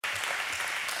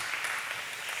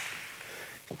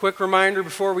Quick reminder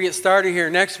before we get started here.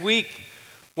 Next week,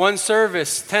 one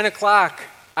service, 10 o'clock,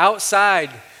 outside.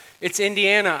 It's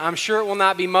Indiana. I'm sure it will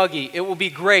not be muggy. It will be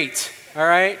great, all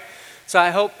right? So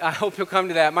I hope you'll come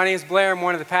to that. My name is Blair. I'm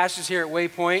one of the pastors here at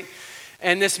Waypoint.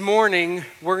 And this morning,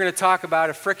 we're going to talk about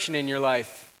a friction in your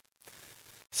life.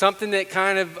 Something that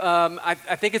kind of, I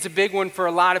think it's a big one for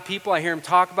a lot of people. I hear them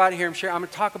talk about it, hear them share. I'm going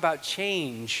to talk about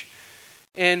change.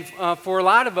 And for a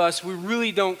lot of us, we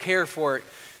really don't care for it.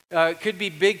 It could be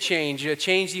big change, a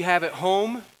change you have at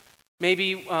home.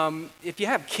 Maybe if you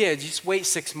have kids, you just wait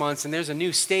 6 months and there's a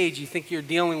new stage you think you're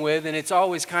dealing with, and it's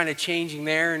always kind of changing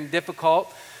there and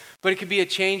difficult. But it could be a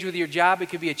change with your job. It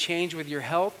could be a change with your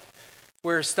health,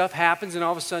 where stuff happens and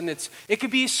all of a sudden it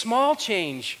could be a small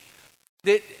change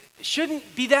that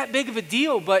shouldn't be that big of a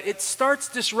deal, but it starts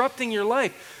disrupting your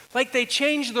life. Like they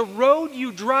change the road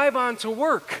you drive on to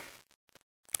work.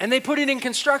 And they put it in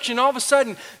construction. All of a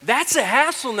sudden, that's a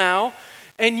hassle now.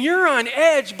 And you're on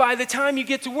edge by the time you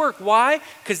get to work. Why?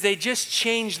 Because they just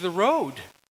changed the road.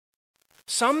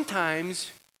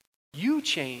 Sometimes you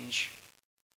change.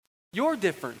 You're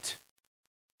different.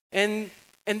 And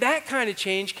that kind of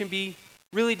change can be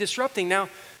really disrupting. Now,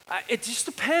 it just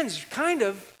depends kind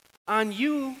of on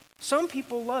you. Some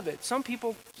people love it. Some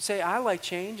people say, I like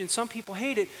change, and some people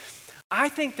hate it. I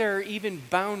think there are even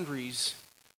boundaries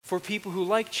for people who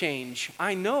like change.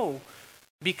 I know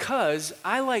because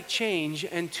I like change,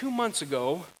 and 2 months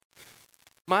ago,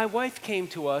 my wife came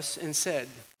to us and said,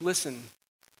 listen,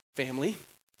 family,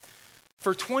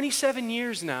 for 27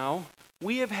 years now,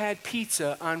 we have had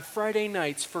pizza on Friday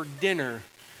nights for dinner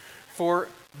for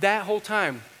that whole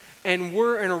time, and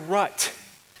we're in a rut.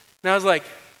 And I was like,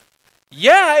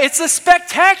 yeah, it's a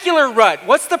spectacular rut.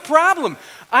 What's the problem?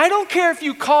 I don't care if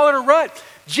you call it a rut.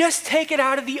 Just take it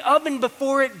out of the oven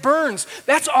before it burns.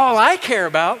 That's all I care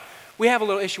about. We have a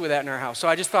little issue with that in our house, so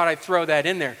I just thought I'd throw that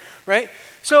in there, right?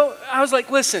 So I was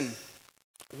like, listen,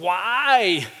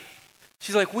 why?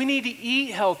 She's like, we need to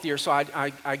eat healthier. So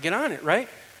I get on it, right?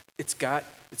 It's got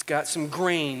some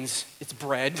grains. It's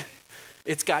bread.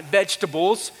 It's got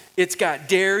vegetables. It's got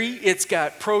dairy. It's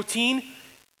got protein.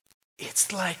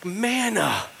 It's like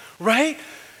manna, right?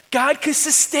 God could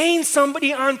sustain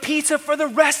somebody on pizza for the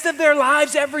rest of their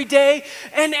lives every day,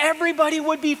 and everybody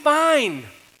would be fine.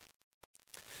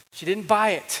 She didn't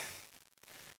buy it.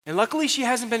 And luckily, she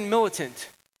hasn't been militant.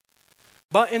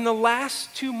 But in the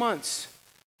last 2 months,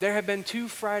 there have been 2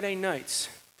 Friday nights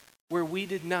where we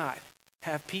did not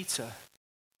have pizza.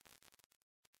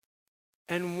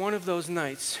 And one of those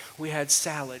nights, we had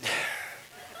salad.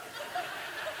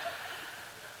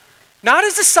 Not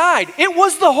as a side. It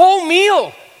was the whole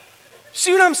meal.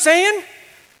 See what I'm saying?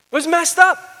 It was messed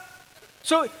up.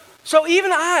 So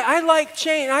even I like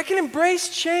change. I can embrace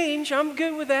change. I'm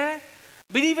good with that.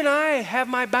 But even I have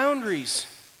my boundaries.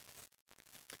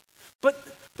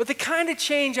 But the kind of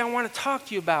change I want to talk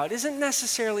to you about isn't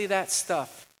necessarily that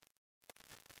stuff.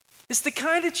 It's the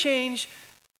kind of change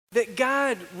that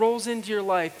God rolls into your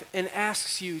life and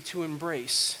asks you to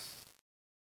embrace.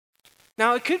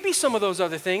 Now, it could be some of those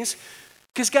other things,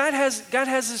 because God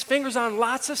has his fingers on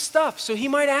lots of stuff, so he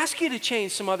might ask you to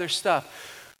change some other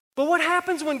stuff. But what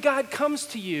happens when God comes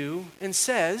to you and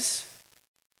says,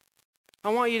 I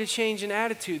want you to change an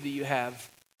attitude that you have.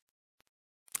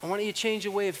 I want you to change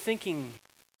a way of thinking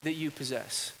that you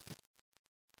possess.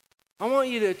 I want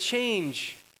you to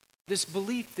change this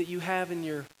belief that you have in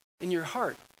your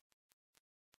heart.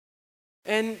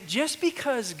 And just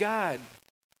because God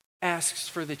asks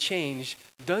for the change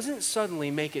doesn't suddenly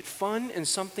make it fun and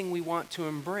something we want to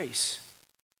embrace.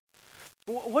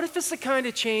 What if it's the kind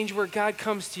of change where God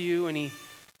comes to you and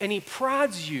he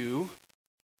prods you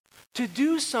to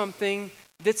do something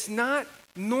that's not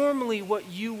normally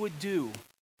what you would do?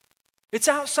 It's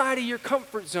outside of your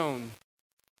comfort zone.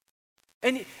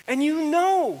 And you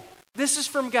know this is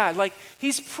from God. Like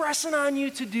he's pressing on you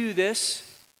to do this,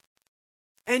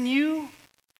 and you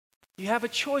have a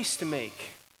choice to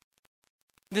make.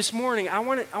 This morning, I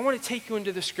want to take you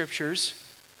into the scriptures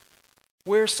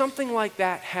where something like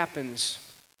that happens,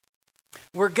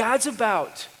 where God's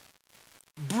about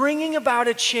bringing about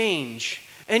a change.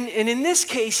 And in this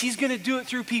case, he's going to do it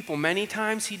through people. Many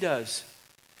times he does.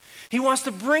 He wants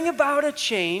to bring about a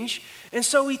change, and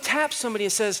so he taps somebody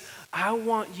and says, I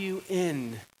want you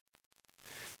in.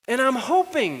 And I'm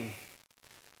hoping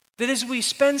that as we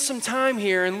spend some time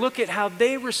here and look at how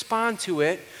they respond to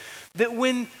it, that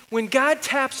when God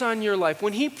taps on your life,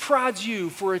 when he prods you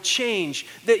for a change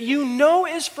that you know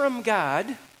is from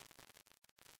God,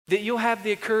 that you'll have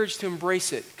the courage to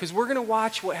embrace it. Because we're going to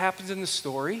watch what happens in the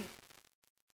story,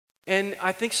 and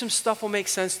I think some stuff will make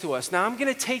sense to us. Now, I'm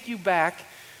going to take you back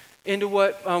into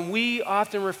what we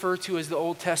often refer to as the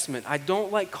Old Testament. I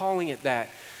don't like calling it that.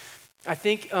 I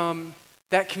think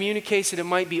that communicates that it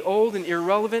might be old and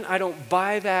irrelevant. I don't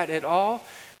buy that at all.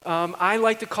 I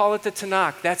like to call it the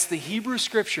Tanakh. That's the Hebrew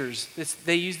scriptures.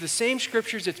 They use the same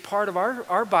scriptures. It's part of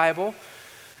our Bible.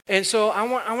 And so I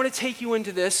want to take you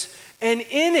into this. And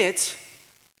in it,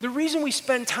 the reason we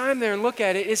spend time there and look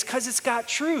at it is because it's got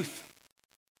truth.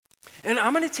 And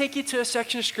I'm going to take you to a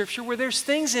section of scripture where there's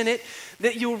things in it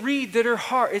that you'll read that are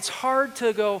hard. It's hard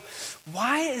to go,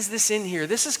 why is this in here?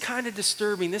 This is kind of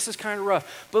disturbing. This is kind of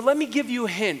rough. But let me give you a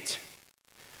hint.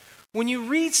 When you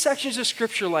read sections of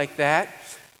scripture like that,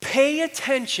 pay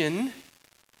attention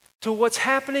to what's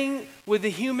happening with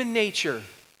the human nature.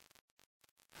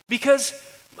 Because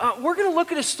we're going to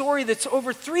look at a story that's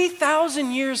over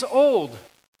 3,000 years old.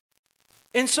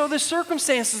 And so the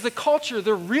circumstances, the culture,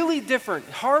 they're really different.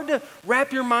 Hard to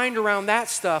wrap your mind around that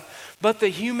stuff. But the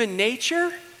human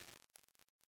nature,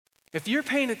 if you're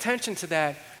paying attention to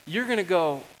that, you're going to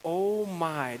go, oh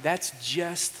my, that's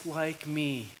just like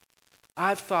me.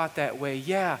 I've thought that way.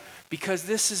 Yeah, because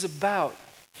this is about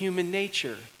human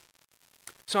nature.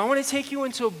 So I want to take you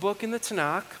into a book in the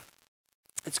Tanakh.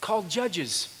 It's called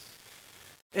Judges.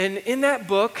 And in that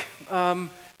book,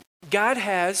 God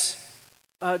has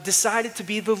decided to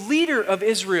be the leader of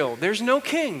Israel. There's no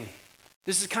king.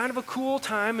 This is kind of a cool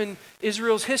time in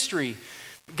Israel's history.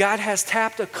 God has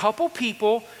tapped a couple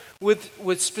people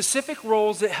with specific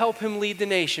roles that help him lead the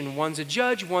nation. One's a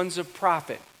judge, one's a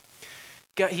prophet.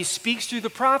 He speaks through the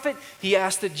prophet. He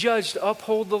asks the judge to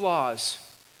uphold the laws,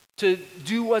 to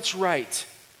do what's right.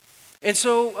 And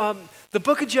so the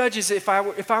book of Judges, if I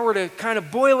were to kind of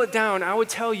boil it down, I would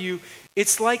tell you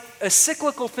it's like a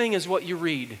cyclical thing is what you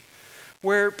read,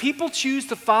 where people choose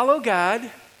to follow God.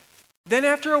 Then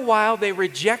after a while, they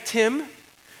reject him.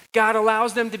 God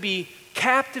allows them to be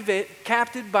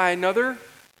captured by another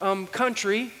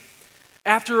country.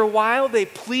 After a while, they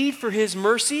plead for his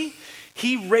mercy.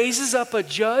 He raises up a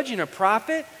judge and a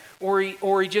prophet, or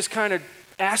he just kind of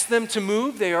asks them to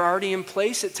move. They are already in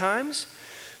place at times.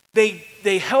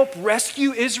 They help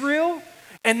rescue Israel,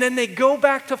 and then they go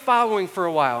back to following for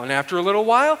a while. And after a little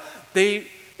while,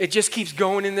 it just keeps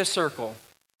going in this circle.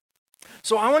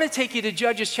 So I want to take you to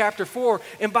Judges chapter 4,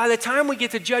 and by the time we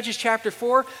get to Judges chapter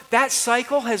 4, that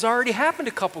cycle has already happened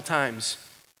a couple times.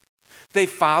 They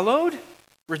followed,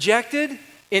 rejected,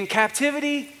 in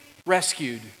captivity,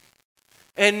 rescued.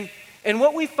 And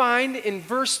what we find in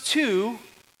verse 2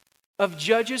 of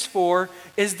Judges 4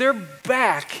 is they're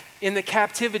back in the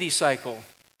captivity cycle.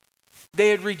 They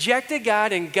had rejected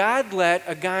God, and God let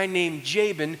a guy named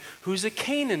Jabin, who's a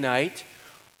Canaanite,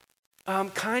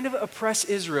 kind of oppress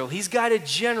Israel. He's got a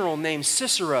general named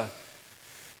Sisera,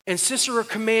 and Sisera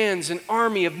commands an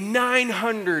army of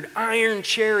 900 iron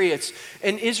chariots,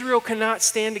 and Israel cannot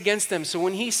stand against them. So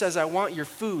when he says, I want your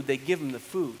food, they give him the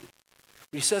food.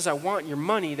 When he says, I want your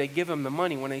money, they give him the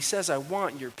money. When he says, I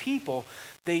want your people,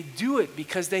 they do it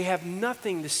because they have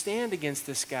nothing to stand against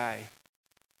this guy.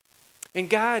 And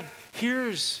God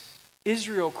hears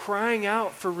Israel crying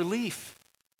out for relief.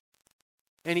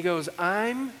 And he goes,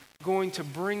 I'm going to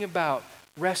bring about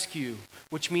rescue,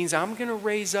 which means I'm going to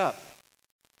raise up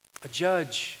a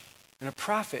judge and a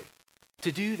prophet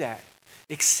to do that.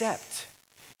 Except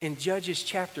in Judges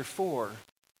chapter 4,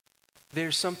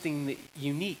 there's something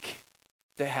unique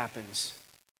that happens.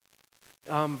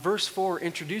 Verse 4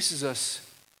 introduces us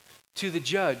to the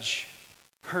judge.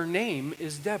 Her name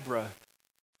is Deborah.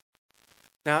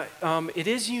 Now, it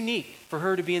is unique for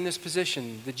her to be in this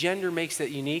position. The gender makes that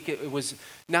unique. It was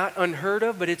not unheard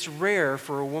of, but it's rare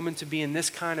for a woman to be in this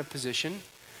kind of position.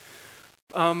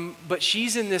 But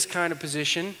she's in this kind of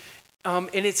position. And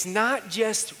it's not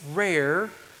just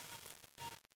rare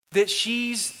that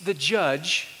she's the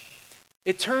judge.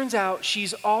 It turns out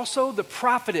she's also the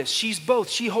prophetess. She's both.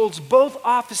 She holds both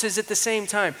offices at the same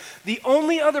time. The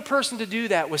only other person to do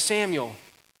that was Samuel.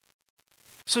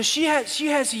 So she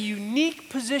has a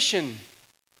unique position.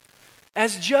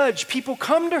 As judge, people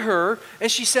come to her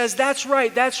and she says, that's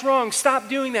right, that's wrong, stop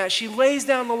doing that. She lays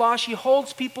down the law, she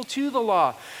holds people to the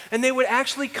law. And they would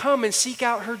actually come and seek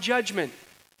out her judgment.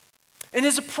 And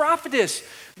as a prophetess,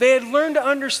 they had learned to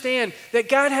understand that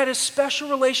God had a special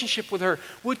relationship with her,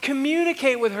 would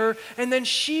communicate with her, and then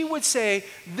she would say,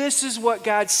 this is what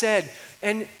God said.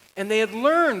 And they had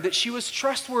learned that she was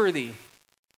trustworthy.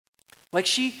 Like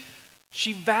she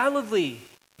validly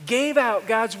gave out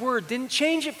God's word, didn't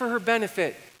change it for her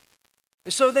benefit.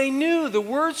 And so they knew the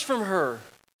words from her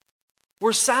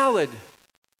were solid.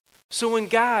 So when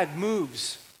God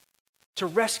moves to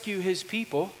rescue his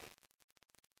people,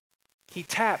 he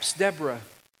taps Deborah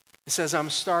and says, I'm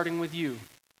starting with you.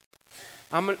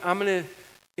 I'm going to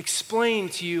explain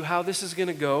to you how this is going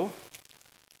to go.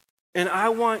 And I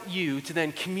want you to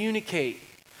then communicate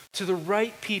to the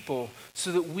right people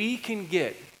so that we can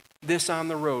get this on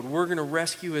the road. We're going to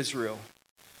rescue Israel.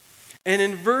 And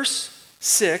in verse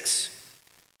 6,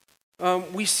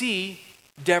 we see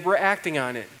Deborah acting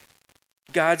on it.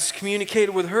 God's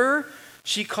communicated with her.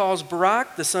 She calls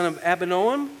Barak, the son of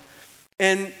Abinoam,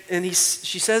 and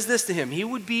she says this to him. He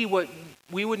would be what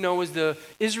we would know as the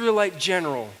Israelite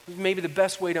general, maybe the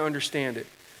best way to understand it.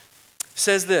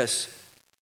 Says this,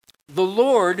 "The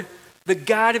Lord, the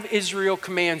God of Israel,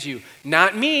 commands you."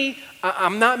 Not me.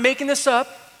 I'm not making this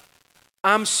up.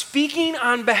 I'm speaking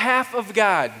on behalf of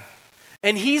God.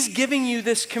 And he's giving you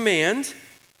this command.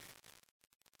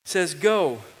 Says,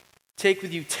 "Go, take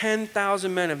with you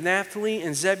 10,000 men of Naphtali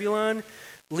and Zebulun.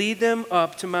 Lead them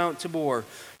up to Mount Tabor."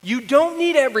 You don't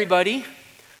need everybody.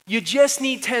 You just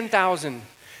need 10,000.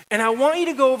 And I want you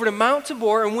to go over to Mount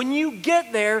Tabor, and when you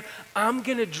get there, I'm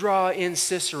going to draw in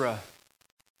Sisera.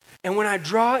 And when I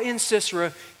draw in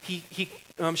Sisera,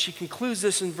 she concludes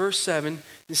this in verse 7.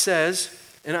 It says,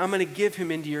 "And I'm going to give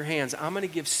him into your hands." I'm going to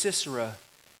give Sisera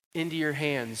into your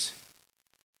hands.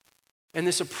 And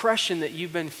this oppression that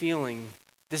you've been feeling,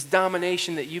 this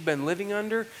domination that you've been living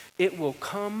under, it will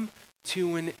come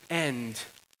to an end.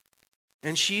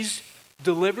 And she's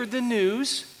delivered the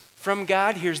news from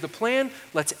God. Here's the plan.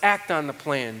 Let's act on the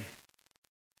plan.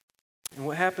 And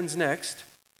what happens next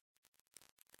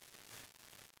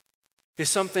is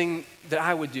something that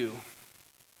I would do.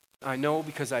 I know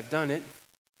because I've done it.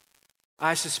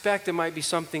 I suspect it might be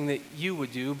something that you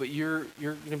would do, but you're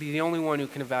going to be the only one who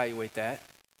can evaluate that.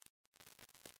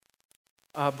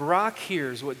 Barak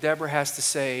hears what Deborah has to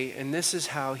say, and this is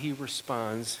how he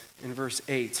responds in verse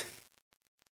 8.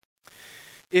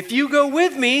 "If you go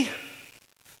with me,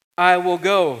 I will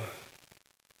go.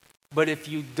 But if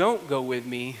you don't go with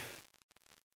me,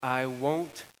 I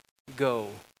won't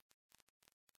go."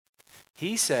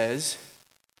 He says,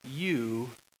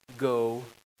 "You go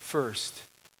first,"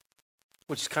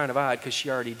 which is kind of odd because she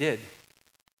already did.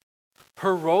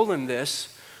 Her role in this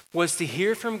was to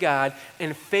hear from God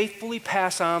and faithfully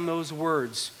pass on those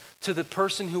words to the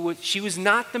person she was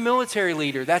not the military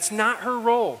leader. That's not her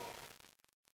role.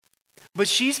 But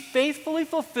she's faithfully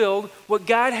fulfilled what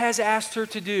God has asked her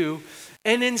to do.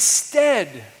 And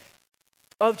instead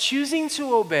of choosing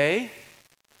to obey,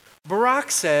 Barak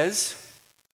says,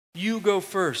 "You go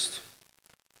first.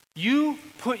 You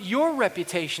put your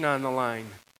reputation on the line.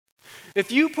 If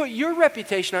you put your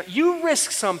reputation on, you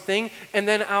risk something and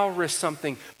then I'll risk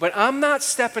something. But I'm not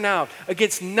stepping out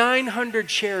against 900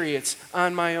 chariots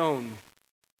on my own."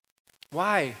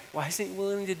 Why? Why isn't he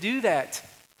willing to do that?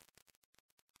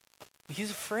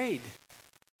 He's afraid.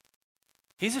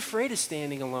 He's afraid of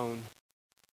standing alone.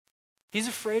 He's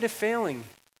afraid of failing.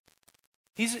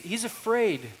 He's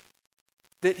afraid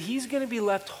that he's going to be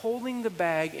left holding the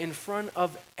bag in front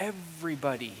of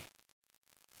everybody.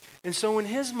 And so in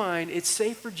his mind, it's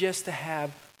safer just to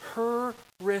have her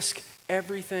risk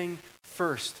everything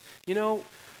first. You know,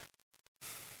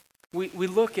 we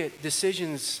look at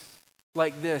decisions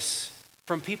like this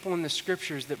from people in the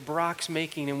scriptures that Barak's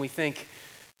making, and we think,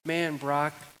 man,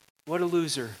 Barak, what a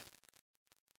loser.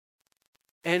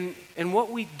 And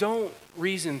what we don't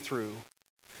reason through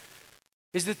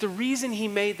is that the reason he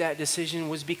made that decision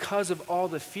was because of all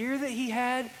the fear that he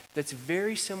had that's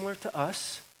very similar to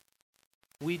us.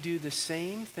 We do the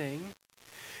same thing.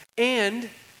 And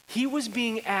he was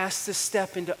being asked to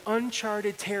step into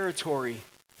uncharted territory.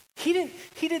 He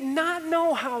did not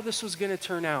know how this was going to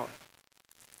turn out.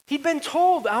 He'd been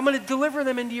told, "I'm going to deliver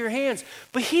them into your hands."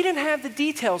 But he didn't have the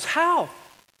details. How?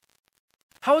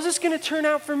 How is this going to turn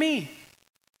out for me?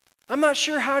 I'm not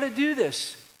sure how to do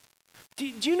this. Do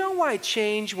you know why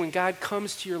change, when God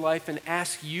comes to your life and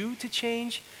asks you to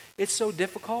change, it's so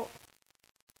difficult?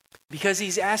 Because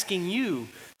he's asking you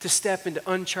to step into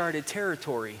uncharted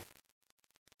territory.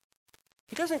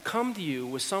 He doesn't come to you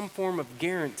with some form of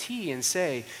guarantee and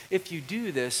say, "If you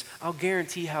do this, I'll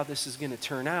guarantee how this is going to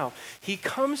turn out." He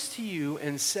comes to you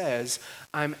and says,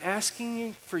 "I'm asking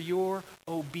you for your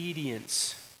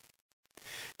obedience.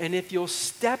 And if you'll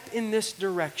step in this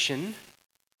direction,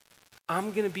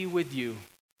 I'm going to be with you."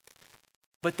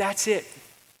 But that's it.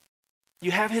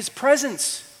 You have his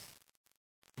presence.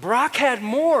 Barak had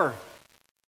more.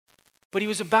 But he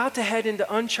was about to head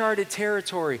into uncharted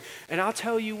territory. And I'll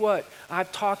tell you what,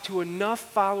 I've talked to enough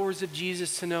followers of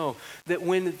Jesus to know that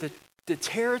when the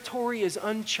territory is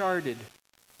uncharted,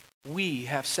 we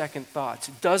have second thoughts.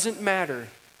 It doesn't matter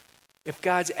if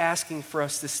God's asking for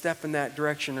us to step in that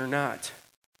direction or not.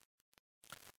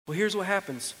 Well, here's what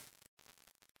happens.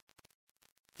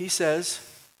 He says,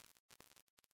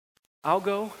 I'll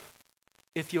go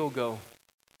if you'll go.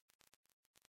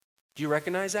 Do you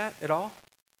recognize that at all?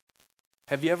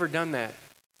 Have you ever done that?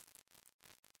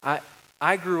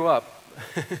 I grew up,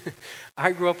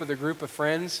 I grew up with a group of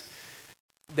friends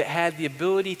that had the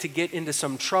ability to get into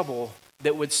some trouble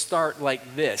that would start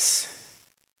like this.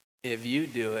 If you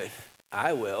do it,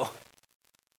 I will.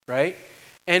 Right?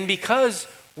 And because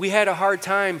we had a hard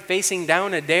time facing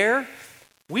down a dare,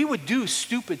 we would do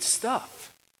stupid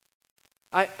stuff.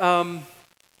 I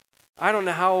don't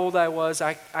know how old I was.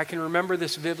 I can remember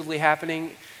this vividly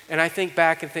happening, and I think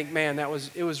back and think, man, it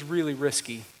was really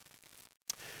risky.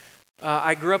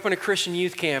 I grew up in a Christian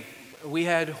youth camp. We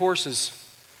had horses,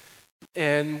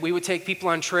 and we would take people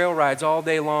on trail rides all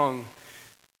day long.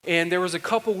 And there was a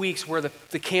couple weeks where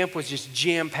the camp was just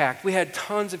jam-packed. We had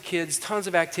tons of kids, tons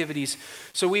of activities.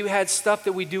 So we had stuff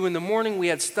that we do in the morning. We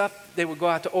had stuff that would go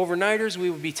out to overnighters. We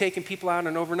would be taking people out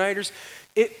on overnighters.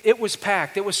 It was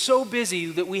packed. It was so busy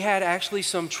that we had actually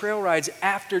some trail rides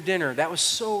after dinner. That was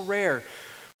so rare.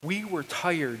 We were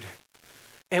tired.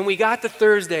 And we got to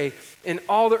Thursday, and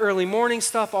all the early morning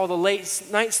stuff, all the late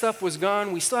night stuff was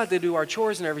gone. We still had to do our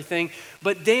chores and everything.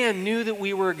 But Dan knew that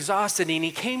we were exhausted, and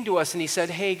he came to us and he said,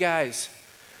 hey guys,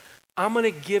 I'm going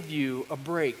to give you a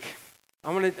break.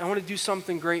 I want to do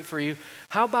something great for you.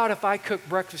 How about if I cook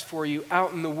breakfast for you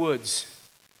out in the woods?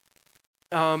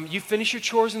 You finish your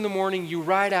chores in the morning, you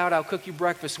ride out, I'll cook you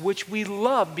breakfast, which we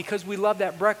love because we love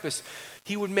that breakfast.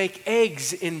 He would make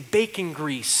eggs in bacon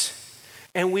grease.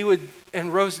 And we would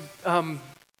roast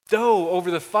dough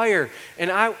over the fire.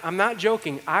 And I'm not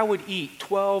joking, I would eat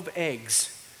 12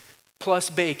 eggs plus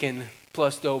bacon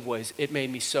plus Doughboys. It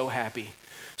made me so happy.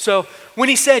 So when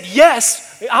he said,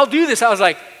 yes, I'll do this, I was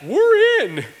like, we're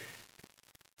in.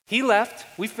 He left.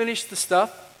 We finished the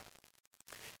stuff.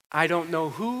 I don't know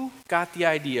who got the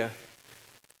idea,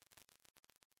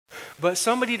 but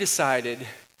somebody decided,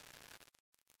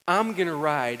 I'm going to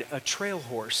ride a trail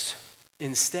horse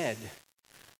instead.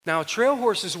 Now, trail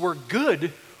horses were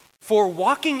good for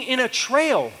walking in a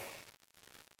trail.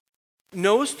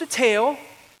 Nose to tail,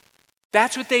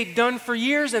 that's what they'd done for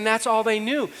years, and that's all they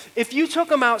knew. If you took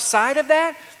them outside of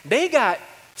that, they got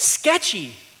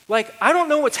sketchy. Like, I don't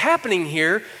know what's happening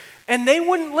here, and they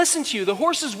wouldn't listen to you. The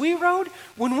horses we rode,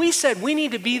 when we said we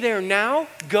need to be there now,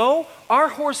 go, our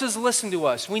horses listened to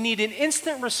us. We need an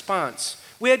instant response.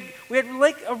 We had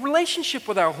like a relationship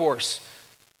with our horse.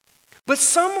 But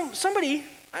somebody,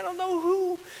 I don't know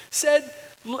who, said,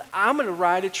 I'm going to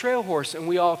ride a trail horse. And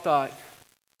we all thought,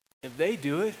 if they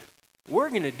do it, we're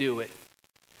going to do it.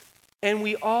 And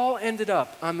we all ended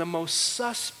up on the most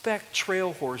suspect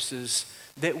trail horses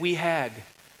that we had.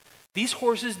 These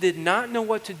horses did not know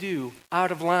what to do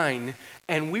out of line,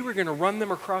 and we were going to run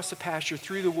them across the pasture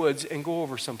through the woods and go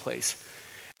over someplace.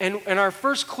 And our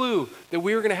first clue that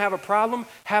we were going to have a problem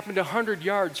happened 100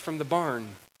 yards from the barn.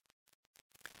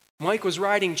 Mike was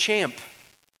riding Champ.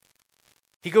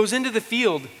 He goes into the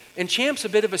field, and Champ's a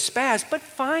bit of a spaz, but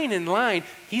fine in line.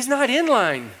 He's not in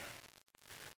line.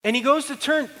 And he goes to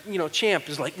turn, Champ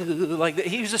is like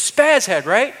he was a spaz head,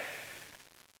 right?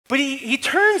 But he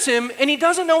turns him, and he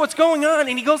doesn't know what's going on,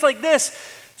 and he goes like this,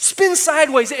 spins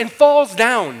sideways, and falls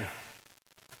down.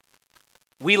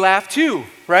 We laugh too,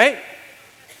 right?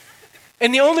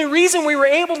 And the only reason we were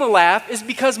able to laugh is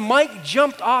because Mike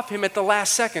jumped off him at the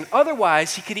last second.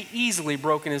 Otherwise, he could have easily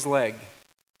broken his leg.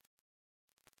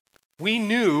 We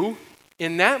knew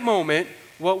in that moment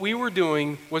what we were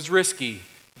doing was risky.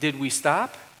 Did we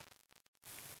stop?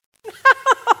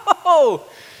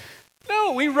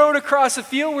 No, we rode across a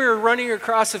field. We were running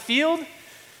across a field,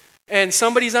 and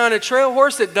somebody's on a trail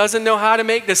horse that doesn't know how to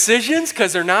make decisions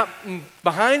because they're not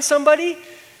behind somebody.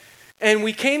 And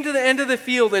we came to the end of the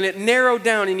field, and it narrowed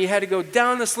down, and you had to go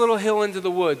down this little hill into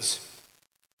the woods.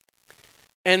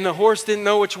 And the horse didn't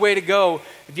know which way to go.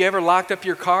 If you ever locked up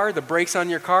your car, the brakes on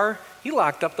your car, he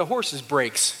locked up the horse's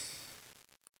brakes.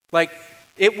 Like,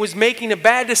 it was making a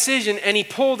bad decision, and he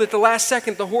pulled at the last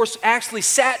second. The horse actually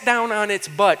sat down on its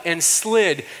butt and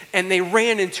slid, and they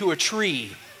ran into a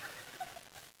tree.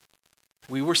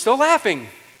 We were still laughing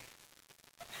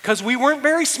because we weren't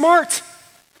very smart.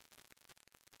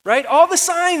 Right? All the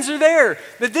signs are there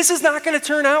that this is not going to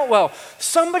turn out well.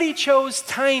 Somebody chose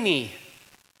Tiny.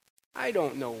 I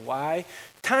don't know why.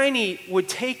 Tiny would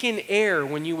take in air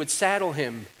when you would saddle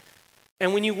him.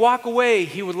 And when you walk away,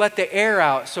 he would let the air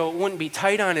out so it wouldn't be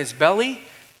tight on his belly.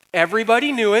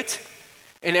 Everybody knew it.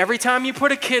 And every time you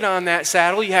put a kid on that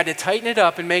saddle, you had to tighten it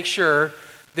up and make sure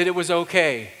that it was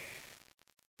okay.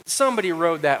 Somebody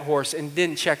rode that horse and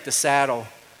didn't check the saddle.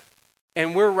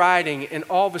 And we're riding, and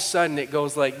all of a sudden it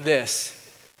goes like this.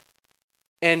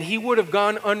 and he would have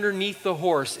gone underneath the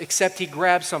horse, except he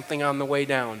grabbed something on the way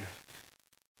down.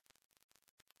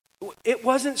 It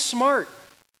wasn't smart.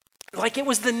 Like it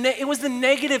was the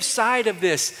negative side of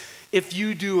this. If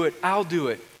you do it, I'll do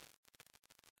it.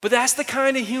 But that's the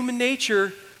kind of human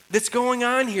nature that's going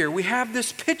on here. We have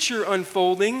this picture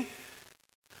unfolding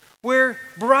where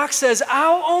Barak says,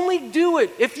 I'll only do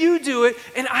it if you do it.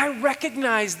 And I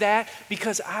recognize that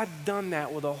because I've done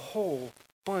that with a whole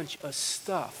bunch of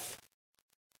stuff.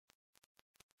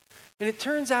 And it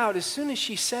turns out as soon as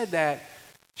she said that,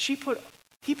 he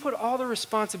put all the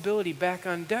responsibility back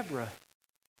on Deborah.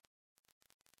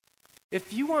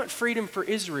 If you want freedom for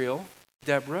Israel,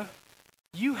 Deborah,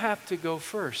 you have to go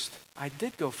first. I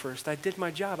did go first. I did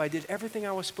my job. I did everything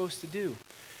I was supposed to do.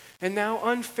 And now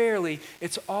unfairly,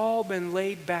 it's all been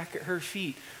laid back at her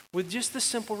feet with just the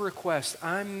simple request,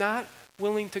 I'm not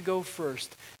willing to go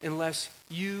first unless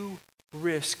you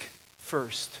risk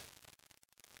first.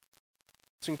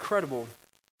 It's incredible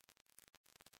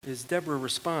as Deborah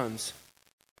responds.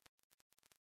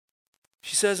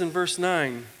 She says in verse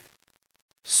 9,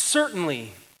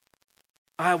 certainly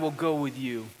I will go with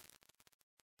you.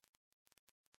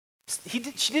 She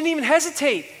didn't even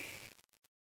hesitate.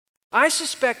 I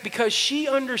suspect because she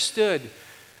understood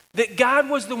that God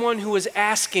was the one who was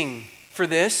asking for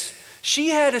this. She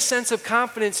had a sense of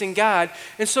confidence in God.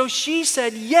 And so she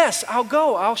said, yes, I'll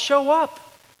go. I'll show up.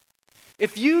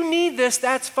 If you need this,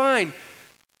 that's fine.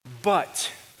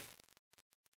 But,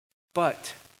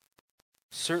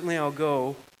 certainly I'll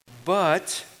go.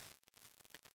 But,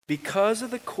 because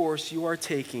of the course you are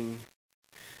taking,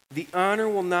 the honor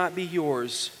will not be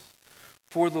yours.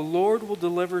 For the Lord will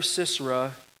deliver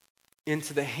Sisera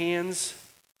into the hands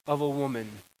of a woman.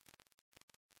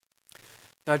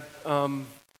 Now,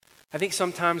 I think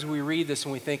sometimes we read this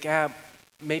and we think,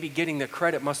 maybe getting the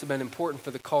credit must have been important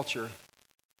for the culture.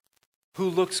 Who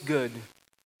looks good?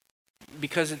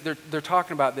 Because they're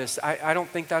talking about this. I don't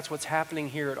think that's what's happening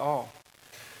here at all.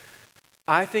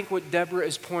 I think what Deborah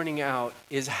is pointing out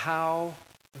is how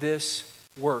this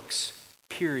works,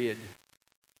 period.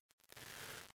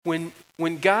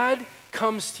 When God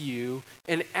comes to you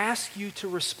and asks you to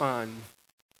respond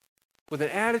with an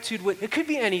attitude, it could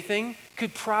be anything,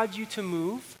 could prod you to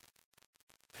move,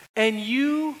 and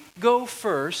you go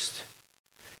first,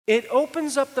 it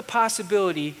opens up the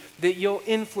possibility that you'll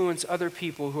influence other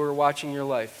people who are watching your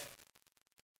life.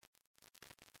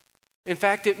 In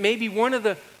fact, it may be one of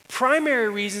the primary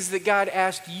reasons that God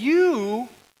asked you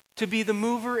to be the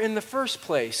mover in the first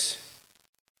place.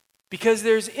 Because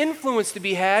there's influence to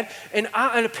be had, and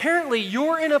apparently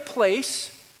you're in a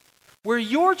place where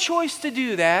your choice to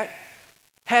do that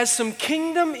has some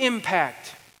kingdom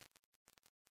impact.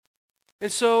 And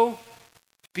so,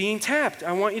 being tapped,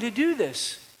 I want you to do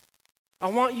this. I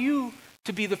want you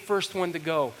to be the first one to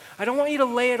go. I don't want you to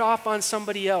lay it off on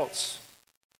somebody else.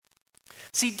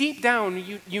 See, deep down,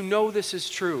 you know this is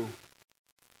true.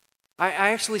 I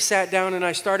actually sat down and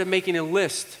I started making a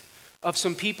list of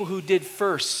some people who did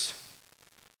firsts.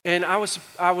 And I was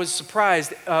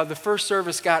surprised. The first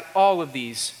service got all of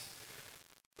these.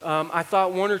 I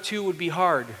thought one or two would be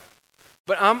hard.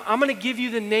 But I'm going to give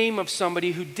you the name of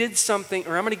somebody who did something,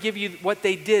 or I'm going to give you what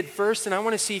they did first, and I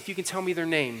want to see if you can tell me their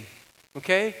name.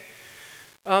 Okay?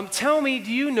 Tell me,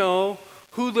 do you know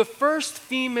who the first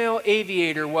female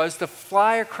aviator was to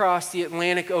fly across the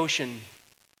Atlantic Ocean?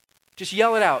 Just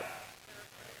yell it out.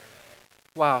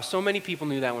 Wow, so many people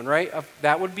knew that one, right?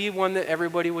 That would be one that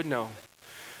everybody would know.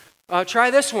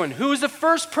 Try this one. Who was the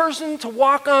first person to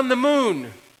walk on the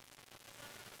moon?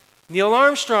 Neil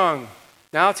Armstrong.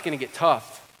 Now it's going to get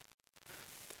tough.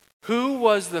 Who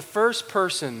was the first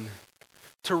person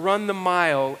to run the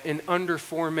mile in under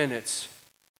 4 minutes?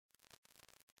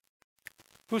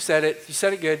 Who said it? You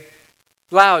said it good.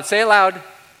 Loud. Say it loud.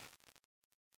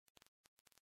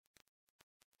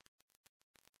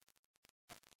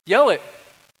 Yell it.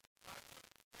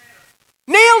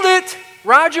 Nailed it!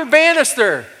 Roger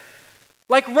Bannister.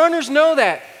 Like runners know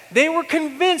that. They were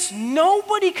convinced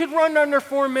nobody could run under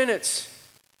 4 minutes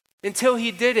until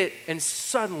he did it, and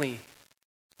suddenly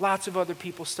lots of other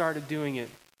people started doing it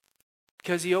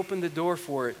because he opened the door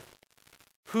for it.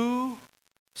 Who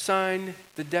signed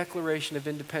the Declaration of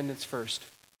Independence first?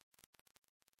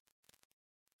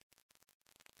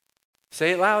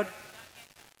 Say it loud.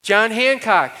 John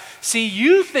Hancock. See,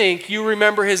 you think you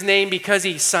remember his name because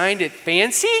he signed it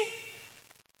fancy?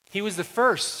 He was the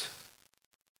first.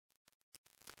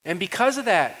 And because of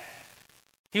that,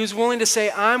 he was willing to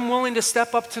say, I'm willing to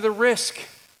step up to the risk.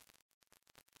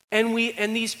 And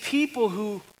these people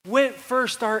who went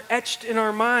first are etched in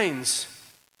our minds.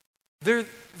 They're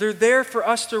there for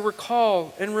us to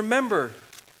recall and remember.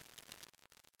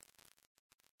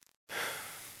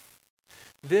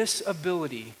 this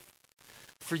ability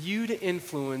for you to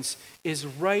influence is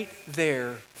right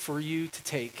there for you to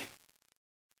take.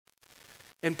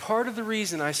 And part of the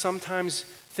reason I sometimes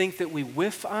think that we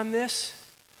whiff on this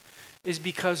is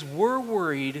because we're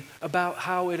worried about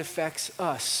how it affects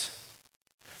us.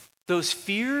 Those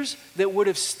fears that would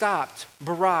have stopped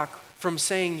Barack from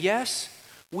saying yes,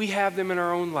 we have them in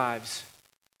our own lives.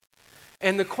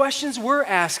 And the questions we're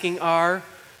asking are,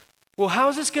 well, how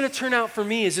is this going to turn out for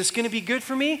me? Is this going to be good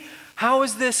for me? How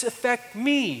does this affect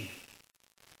me?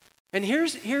 And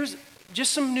here's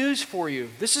just some news for you.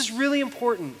 This is really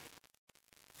important.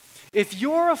 If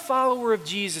you're a follower of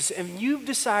Jesus and you've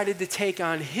decided to take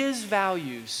on his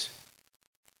values,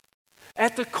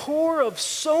 at the core of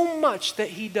so much that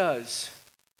he does,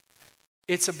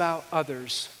 it's about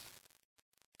others.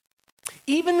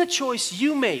 Even the choice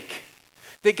you make,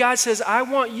 that God says, I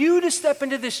want you to step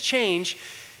into this change,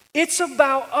 it's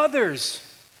about others.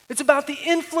 It's about the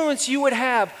influence you would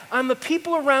have on the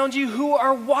people around you who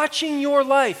are watching your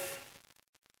life.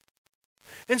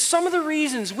 And some of the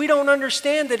reasons we don't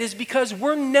understand that is because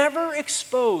we're never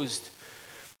exposed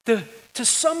to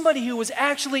somebody who was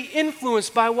actually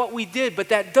influenced by what we did, but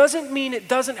that doesn't mean it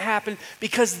doesn't happen,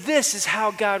 because this is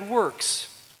how God works.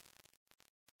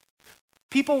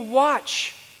 People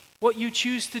watch what you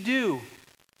choose to do,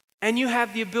 and you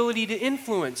have the ability to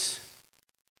influence.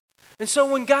 And so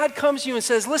when God comes to you and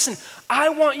says, listen, I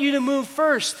want you to move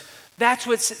first, that's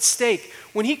what's at stake.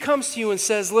 When he comes to you and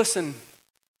says, listen,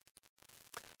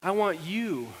 I want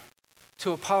you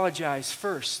to apologize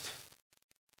first.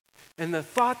 And the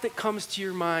thought that comes to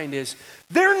your mind is,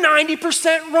 they're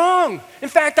 90% wrong. In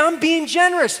fact, I'm being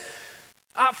generous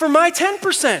for my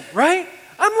 10%, right?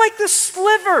 I'm like the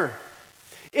sliver.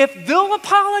 If they'll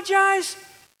apologize,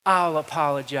 I'll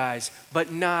apologize,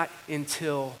 but not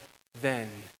until then.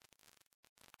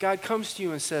 God comes to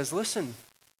you and says, listen,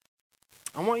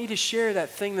 I want you to share that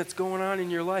thing that's going on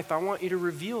in your life. I want you to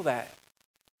reveal that.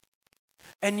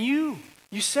 And you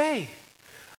say,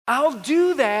 I'll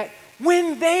do that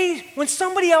when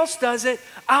somebody else does it,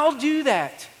 I'll do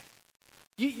that.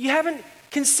 You haven't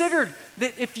considered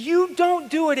that if you don't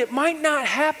do it, it might not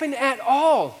happen at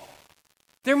all.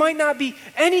 There might not be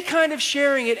any kind of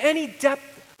sharing at any depth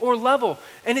or level.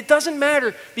 And it doesn't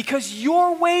matter, because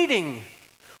you're waiting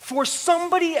for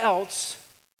somebody else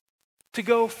to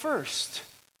go first.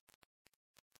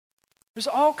 There's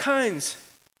all kinds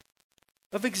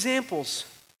of examples.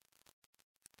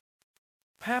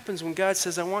 What happens when God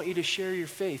says, I want you to share your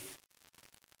faith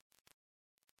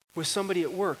with somebody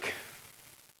at work,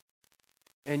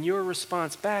 and your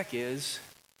response back is,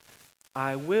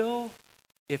 I will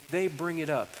if they bring it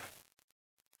up.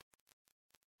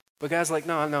 But God's like,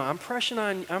 no,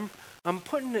 I'm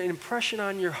putting an impression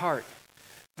on your heart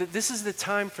that this is the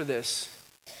time for this.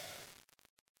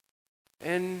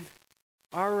 And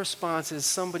our response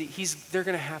is they're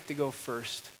going to have to go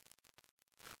first.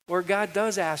 Or God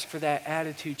does ask for that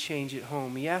attitude change at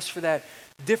home. He asks for that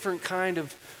different kind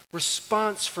of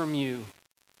response from you.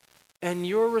 And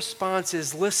your response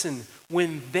is, listen,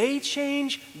 when they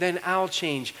change, then I'll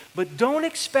change. But don't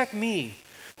expect me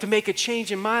to make a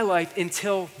change in my life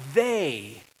until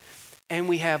they. And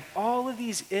we have all of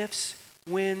these ifs,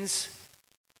 whens,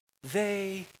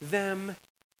 they, them.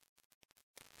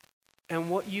 And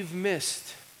what you've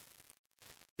missed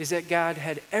is that God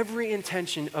had every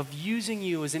intention of using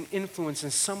you as an influence in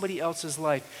somebody else's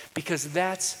life, because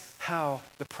that's how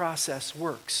the process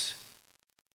works.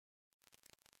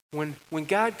 When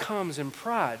God comes and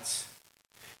prods,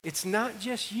 it's not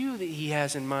just you that he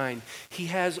has in mind. He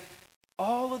has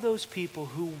all of those people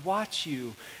who watch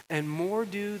you, and more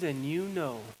do than you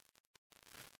know,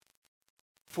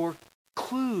 for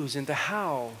clues into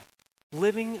how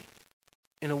living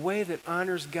in a way that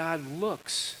honors God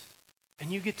looks.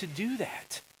 And you get to do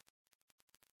that.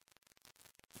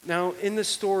 Now, in the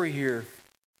story here,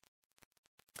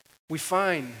 we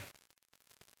find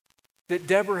that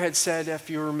Deborah had said, if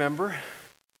you remember,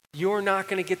 you're not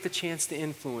going to get the chance to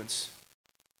influence.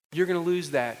 You're going to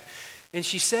lose that. And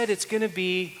she said it's going to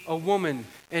be a woman.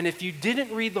 And if you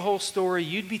didn't read the whole story,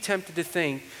 you'd be tempted to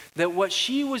think that what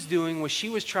she was doing was she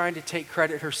was trying to take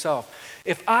credit herself.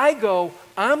 If I go,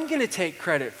 I'm going to take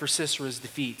credit for Sisera's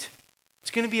defeat.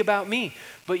 It's going to be about me.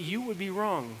 But you would be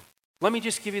wrong. Let me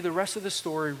just give you the rest of the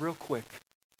story real quick.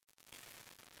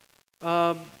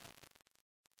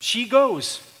 She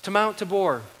goes to Mount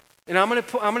Tabor. And I'm going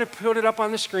to put it up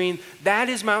on the screen. That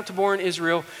is Mount Tabor in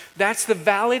Israel. That's the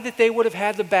valley that they would have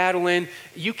had the battle in.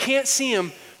 You can't see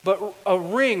them, but a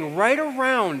ring right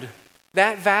around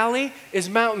that valley is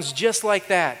mountains just like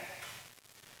that.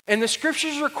 And the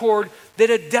scriptures record that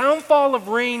a downfall of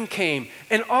rain came,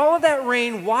 and all of that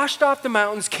rain washed off the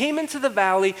mountains, came into the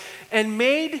valley, and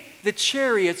made the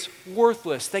chariots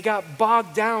worthless. They got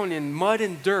bogged down in mud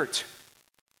and dirt.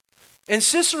 And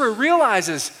Sisera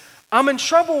realizes, I'm in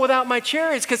trouble without my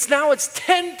chariots, because now it's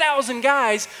 10,000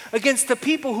 guys against the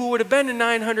people who would have been in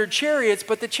 900 chariots,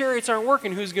 but the chariots aren't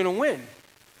working. Who's going to win?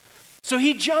 So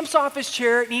he jumps off his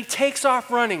chariot and he takes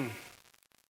off running.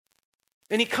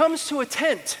 And he comes to a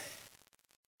tent.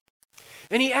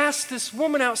 And he asks this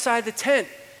woman outside the tent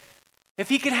if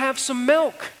he could have some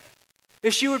milk,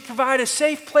 if she would provide a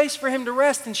safe place for him to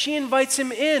rest. And she invites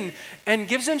him in and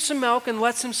gives him some milk and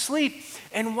lets him sleep.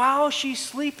 And while she's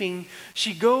sleeping,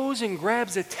 she goes and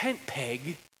grabs a tent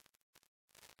peg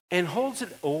and holds it,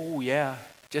 oh yeah,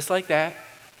 just like that.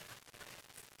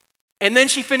 And then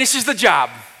she finishes the job.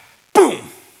 Boom!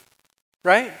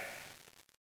 Right?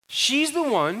 She's the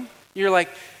one. You're like,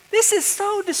 this is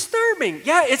so disturbing.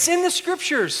 Yeah, it's in the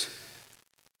scriptures.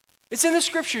 It's in the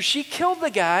scriptures. She killed the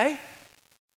guy,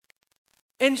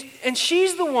 and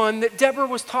she's the one that Deborah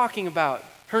was talking about.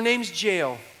 Her name's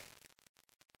Jael.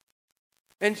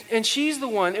 And she's the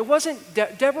one. It wasn't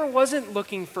Deborah wasn't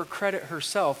looking for credit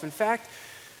herself. In fact,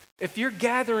 if you're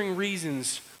gathering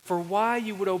reasons for why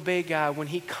you would obey God when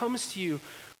he comes to you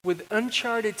with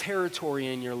uncharted territory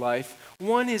in your life,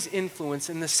 one is influence,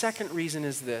 and the second reason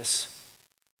is this.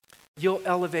 You'll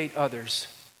elevate others.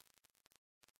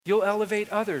 You'll elevate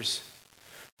others.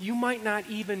 You might not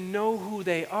even know who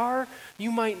they are.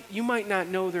 You might not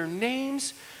know their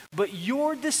names, but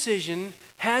your decision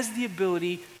has the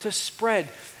ability to spread.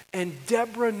 And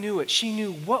Deborah knew it. She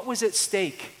knew what was at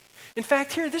stake. In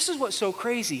fact, here, this is what's so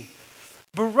crazy.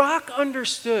 Barak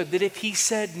understood that if he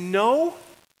said no,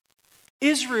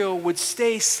 Israel would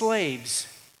stay slaves.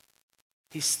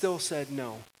 He still said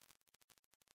no,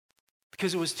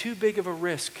 because it was too big of a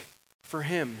risk for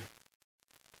him.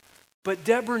 But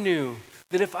Deborah knew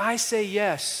that if I say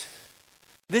yes,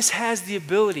 this has the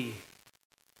ability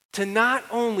to not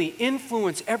only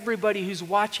influence everybody who's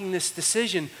watching this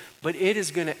decision, but it is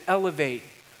going to elevate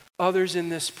others in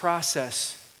this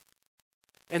process.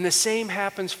 And the same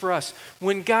happens for us.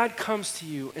 When God comes to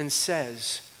you and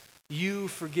says, you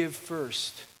forgive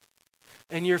first,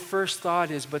 and your first thought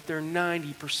is, but they're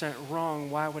 90% wrong,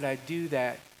 why would I do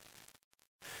that?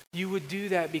 You would do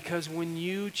that because when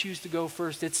you choose to go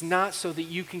first, it's not so that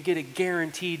you can get it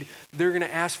guaranteed they're going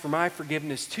to ask for my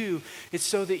forgiveness too. It's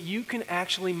so that you can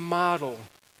actually model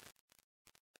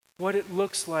what it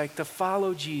looks like to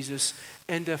follow Jesus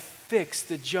and to fix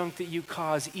the junk that you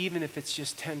cause, even if it's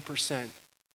just 10%.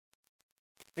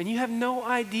 And you have no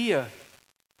idea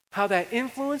how that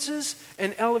influences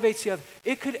and elevates the other.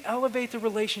 It could elevate the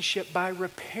relationship by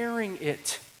repairing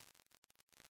it.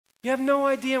 You have no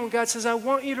idea when God says, I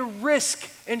want you to risk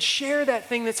and share that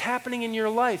thing that's happening in your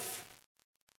life.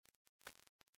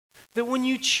 That when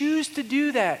you choose to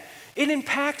do that, it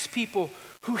impacts people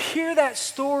who hear that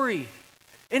story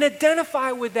and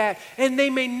identify with that, and they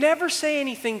may never say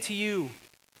anything to you.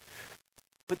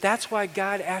 But that's why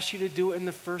God asked you to do it in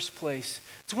the first place.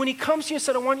 It's when he comes to you and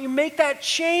said, I want you to make that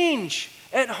change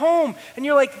at home. And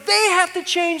you're like, they have to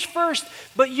change first.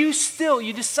 But you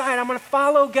decide, I'm going to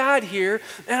follow God here,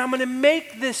 and I'm going to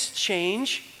make this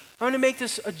change. I'm going to make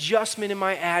this adjustment in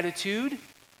my attitude.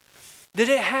 That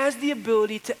it has the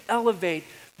ability to elevate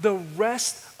the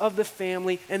rest of the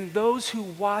family and those who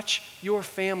watch your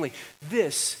family.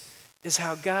 This is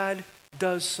how God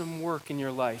does some work in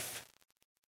your life.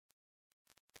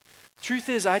 Truth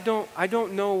is, I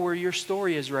don't know where your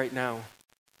story is right now.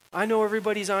 I know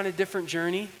everybody's on a different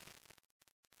journey.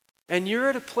 And you're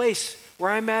at a place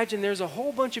where I imagine there's a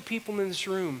whole bunch of people in this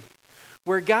room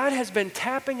where God has been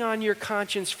tapping on your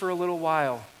conscience for a little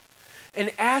while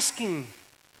and asking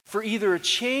for either a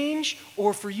change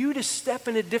or for you to step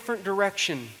in a different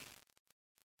direction.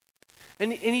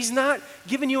 And he's not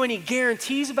giving you any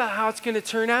guarantees about how it's going to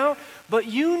turn out, but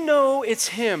you know it's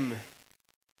him.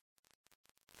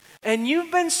 And you've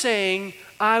been saying,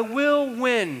 I will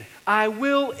when, I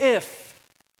will if.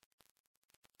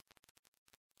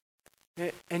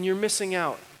 And you're missing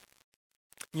out.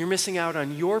 You're missing out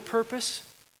on your purpose,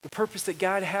 the purpose that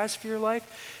God has for your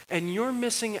life, and you're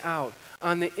missing out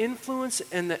on the influence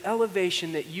and the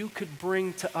elevation that you could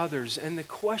bring to others. And the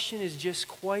question is just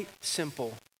quite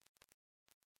simple.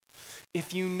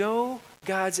 If you know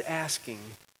God's asking,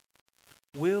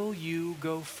 will you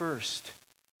go first?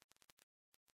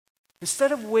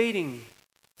 Instead of waiting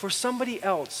for somebody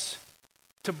else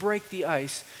to break the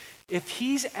ice, if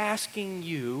he's asking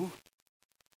you,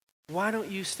 why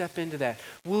don't you step into that?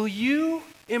 Will you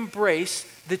embrace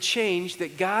the change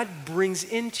that God brings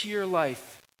into your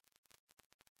life?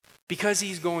 because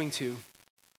he's going to.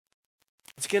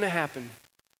 It's going to happen.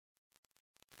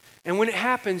 And when it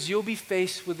happens, you'll be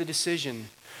faced with a decision.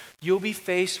 You'll be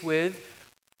faced with,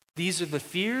 these are the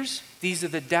fears, these are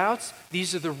the doubts,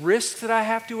 these are the risks that I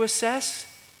have to assess.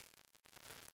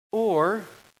 Or,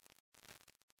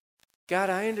 God,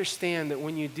 I understand that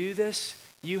when you do this,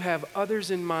 you have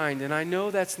others in mind, and I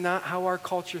know that's not how our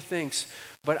culture thinks,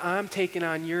 but I'm taking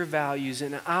on your values,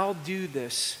 and I'll do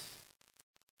this.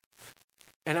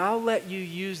 And I'll let you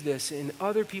use this in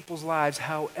other people's lives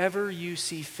however you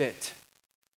see fit.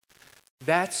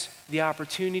 That's the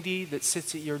opportunity that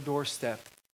sits at your doorstep.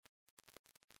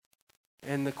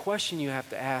 And the question you have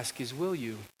to ask is, will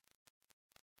you?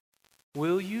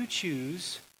 Will you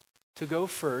choose to go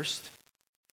first?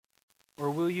 Or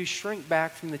will you shrink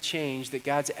back from the change that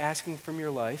God's asking from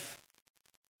your life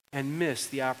and miss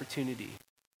the opportunity?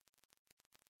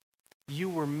 You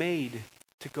were made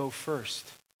to go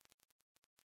first.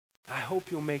 I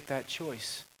hope you'll make that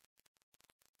choice.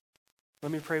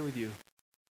 Let me pray with you.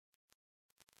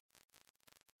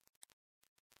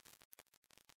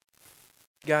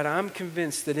 God, I'm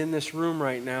convinced that in this room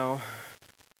right now,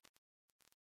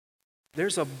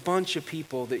 there's a bunch of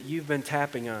people that you've been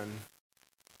tapping on.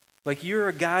 Like you're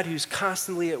a God who's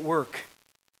constantly at work.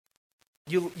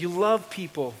 You love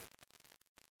people.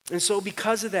 And so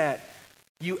because of that,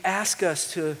 you ask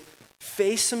us to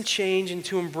face some change and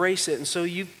to embrace it. And so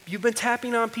you've been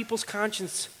tapping on people's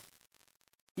conscience.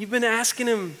 You've been asking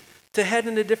them to head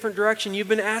in a different direction. You've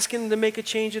been asking them to make a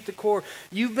change at the core.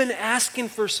 You've been asking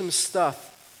for some stuff.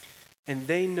 And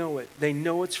they know it. They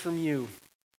know it's from you.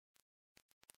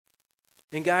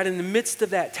 And God, in the midst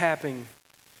of that tapping,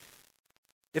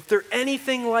 if they're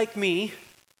anything like me,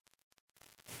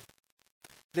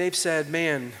 they've said,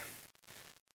 man,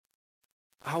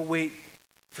 I'll wait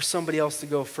for somebody else to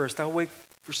go first. I'll wait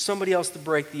for somebody else to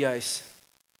break the ice.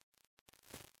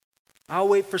 I'll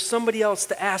wait for somebody else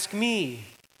to ask me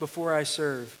before I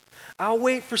serve. I'll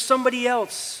wait for somebody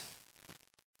else.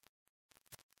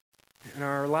 And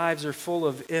our lives are full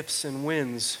of ifs and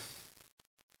whens.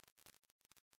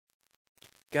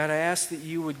 God, I ask that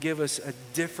you would give us a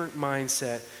different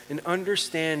mindset, an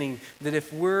understanding that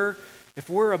if we're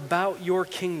about your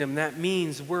kingdom, that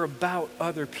means we're about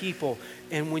other people.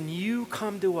 And when you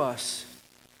come to us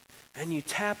and you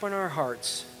tap on our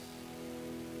hearts,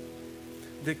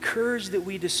 the courage that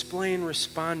we display in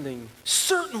responding,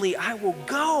 certainly I will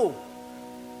go,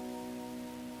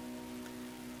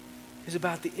 is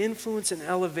about the influence and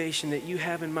elevation that you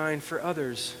have in mind for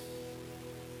others.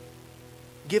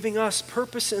 Giving us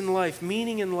purpose in life,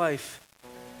 meaning in life.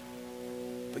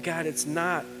 But God, it's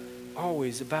not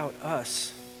always about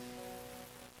us.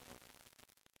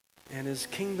 And as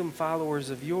kingdom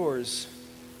followers of yours,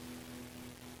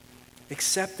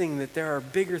 accepting that there are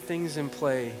bigger things in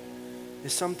play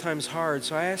is sometimes hard.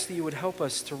 So I ask that you would help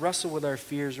us to wrestle with our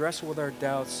fears, wrestle with our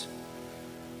doubts,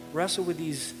 wrestle with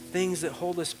these things that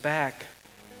hold us back.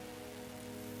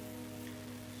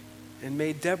 And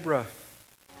may Deborah,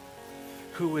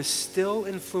 who is still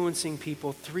influencing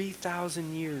people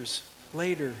 3,000 years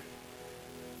later,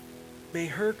 may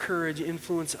her courage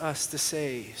influence us to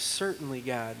say, certainly,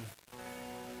 God,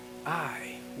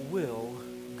 I will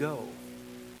go.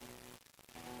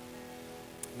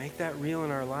 Make that real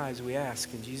in our lives, we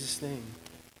ask in Jesus' name.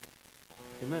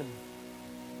 Amen.